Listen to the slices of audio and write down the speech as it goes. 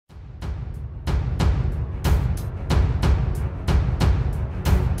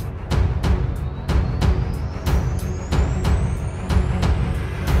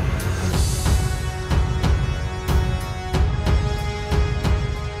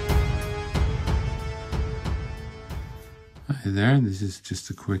Hi there, this is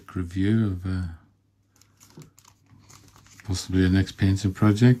just a quick review of possibly the next painting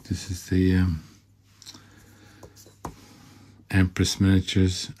project. This is the Empress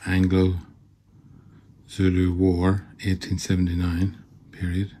Miniatures Anglo Zulu War 1879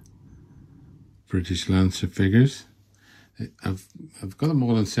 period British Lancer figures. I've got them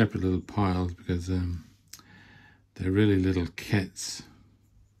all in separate little piles because they're really little kits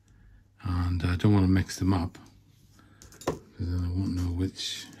and I don't want to mix them up, because then I won't know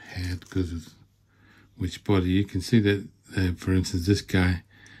which head goes with which body. You can see that, for instance, this guy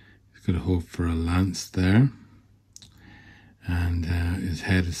has got a hole for a lance there, and his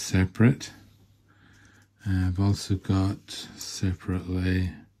head is separate. I've also got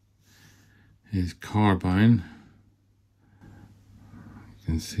separately his carbine. You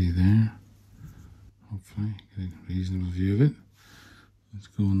can see there. Hopefully, get a reasonable view of it. Let's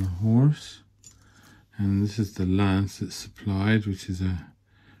go on the horse. And this is the lance that's supplied, which is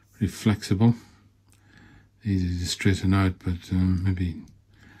pretty flexible, easy to straighten out, but maybe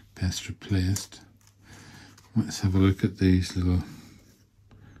best replaced. Let's have a look at these little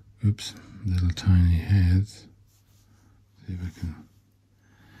tiny heads. See if I can.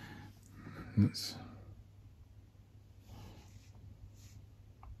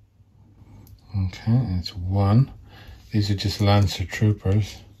 Okay, it's one. These are just Lancer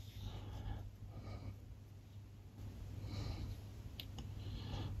troopers.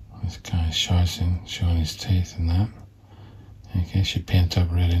 This guy's showing his teeth and that. Okay, she paint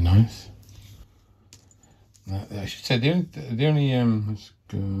up really nice. Now, I should say the only let's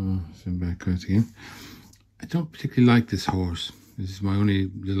go zoom back out again. I don't particularly like this horse. This is my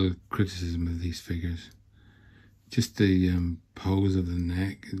only little criticism of these figures. Just the pose of the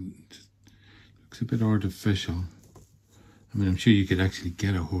neck. It just looks a bit artificial. I mean, I'm sure you could actually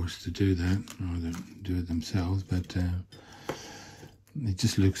get a horse to do that, or do it themselves, but it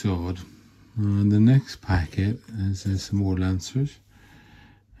just looks odd. And the next packet is some more Lancers.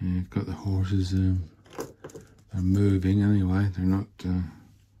 You've got the horses, they're moving anyway, they're not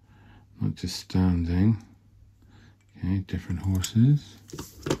just standing. Okay, different horses.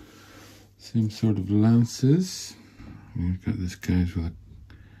 Same sort of lances. You've got this guy with a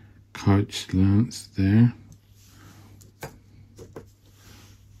couched lance there.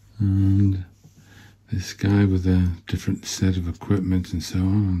 And this guy with a different set of equipment and so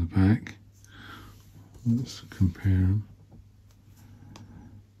on the back. Let's compare them.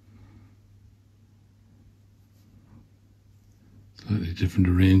 Slightly different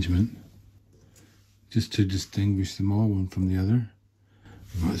arrangement, just to distinguish them all one from the other.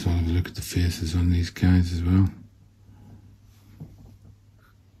 We might as well have a look at the faces on these guys as well.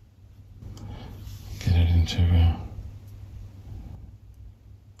 Get it into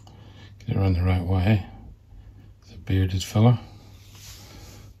get it around the right way. It's a bearded fella.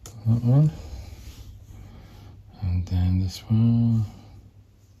 That one. And then this one.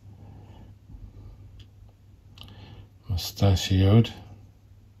 Mustachioed.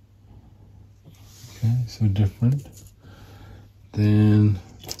 Okay, so different. Then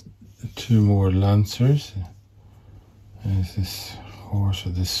two more Lancers. There's this horse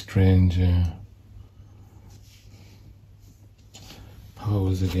with this strange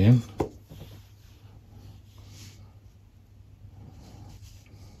pose again.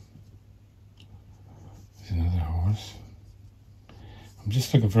 There's another horse. I'm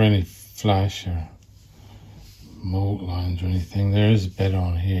just looking for any flash or mold lines or anything. There is a bit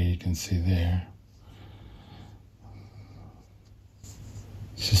on here, you can see there.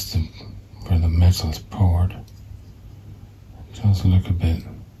 It's just where the metal's poured. It does look a bit.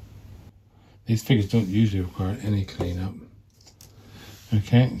 These figures don't usually require any cleanup.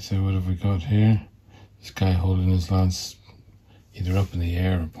 Okay, so what have we got here? This guy holding his lance either up in the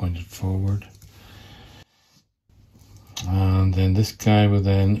air or pointed forward. And then this guy with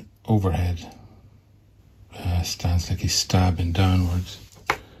an overhead stance, like he's stabbing downwards.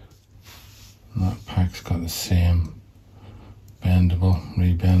 And that pack's got the same bendable,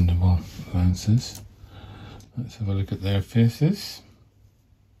 rebendable lances. Let's have a look at their faces.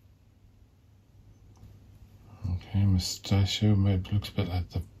 Okay, mustachio, maybe looks a bit like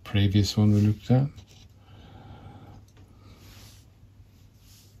the previous one we looked at.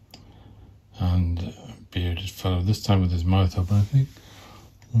 And bearded fellow, this time with his mouth open, I think.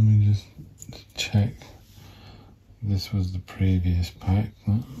 Let me just check. This was the previous pack.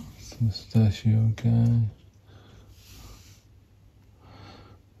 That's the mustachio guy.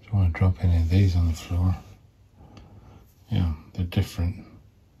 Don't want to drop any of these on the floor. Yeah, they're different.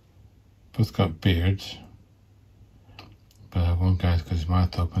 Both got beards, but one guy's got his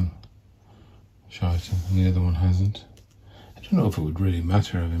mouth open, shouting, and the other one hasn't. don't know if it would really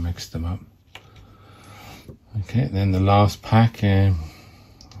matter if we mixed them up. Okay, then the last pack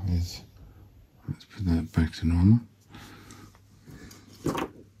is, let's put that back to normal.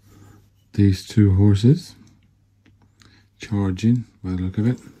 These two horses charging by the look of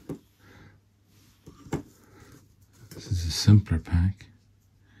it. This is a simpler pack.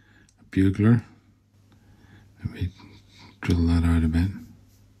 A bugler. Let me drill that out a bit.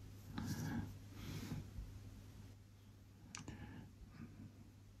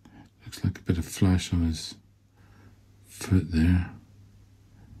 Looks like a bit of flash on his foot there.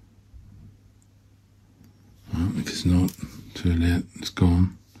 Well, if it's not too late, it's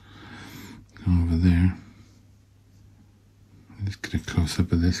gone. Gone over there. Let's get a close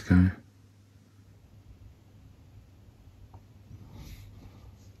up of this guy.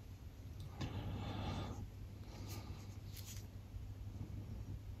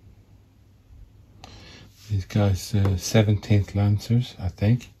 These guys, 17th Lancers, I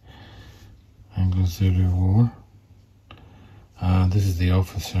think. Anglo Zulu War. This is the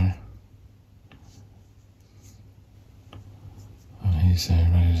officer. And he's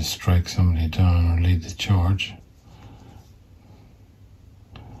ready to strike somebody down or lead the charge.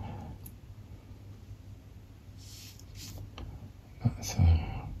 That's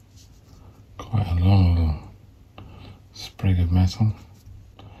quite a long little sprig of metal.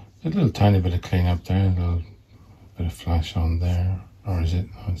 A little tiny bit of clean up there, a little bit of flash on there. Or is it?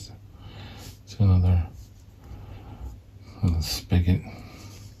 Oh, it's another little spigot.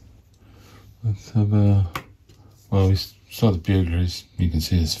 Let's have a... Well, we saw the buglers. You can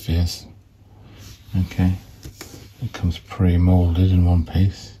see his face. Okay. It comes pre-molded in one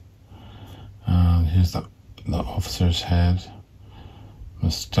piece. And here's the officer's head.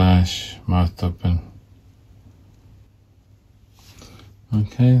 Moustache, mouth open.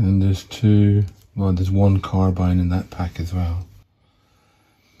 Okay, then there's two, well, there's one carbine in that pack as well.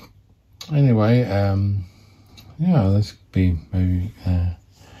 Anyway, yeah, this could be maybe a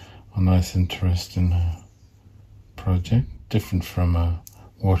nice, interesting project. Different from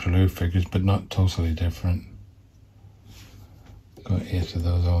Waterloo figures, but not totally different. Got 8 of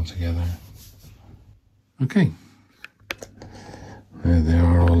those all together. Okay. There they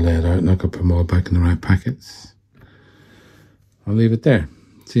are all laid out, and I could put them all back in the right packets. I'll leave it there.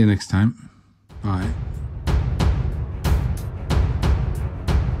 See you next time. Bye.